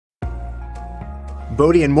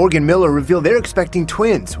Bode and Morgan Miller reveal they're expecting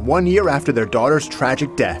twins 1 year after their daughter's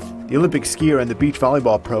tragic death. The Olympic skier and the beach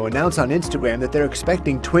volleyball pro announced on Instagram that they're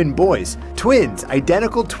expecting twin boys. Twins!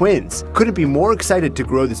 Identical twins! Couldn't be more excited to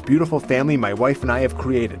grow this beautiful family my wife and I have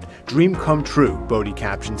created. Dream come true, Bode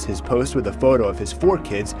captions his post with a photo of his 4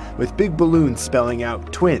 kids with big balloons spelling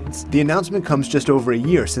out twins. The announcement comes just over a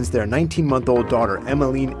year since their 19-month-old daughter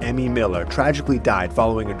Emmeline "Emmy" Miller tragically died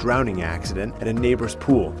following a drowning accident at a neighbor's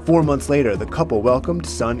pool. 4 months later, the couple welcomed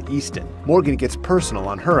son Easton. Morgan gets personal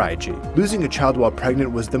on her IG. Losing a child while pregnant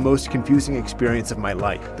was the most confusing experience of my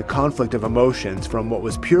life. The conflict of emotions from what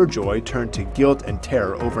was pure joy turned to guilt and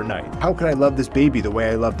terror overnight. How could I love this baby the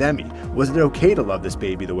way I loved Emmy? Was it okay to love this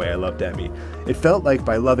baby the way I loved Emmy? It felt like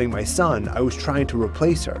by loving my son, I was trying to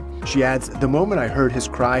replace her. She adds, the moment I heard his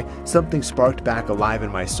cry, something sparked back alive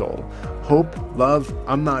in my soul. Hope, love,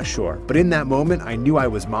 I'm not sure. But in that moment, I knew I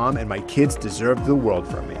was mom and my kids deserved the world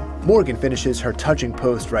from me. Morgan finishes her touching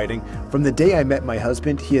post writing, from the day I met my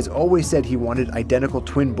husband, he has always said he wanted identical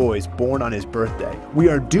twin boys born on his birthday. We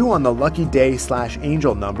are due on the lucky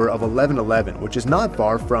day/angel number of 1111, which is not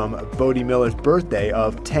far from Bode Miller's birthday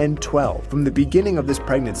of 1012. From the beginning of this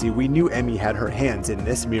pregnancy, we knew Emmy had her hands in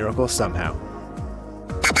this miracle somehow.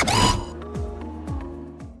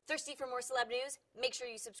 Thirsty for more celeb news? Make sure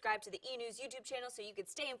you subscribe to the E! News YouTube channel so you can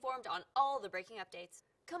stay informed on all the breaking updates.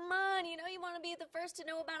 Come on, you know you want to be the first to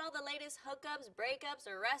know about all the latest hookups, breakups,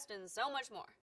 arrests, and so much more.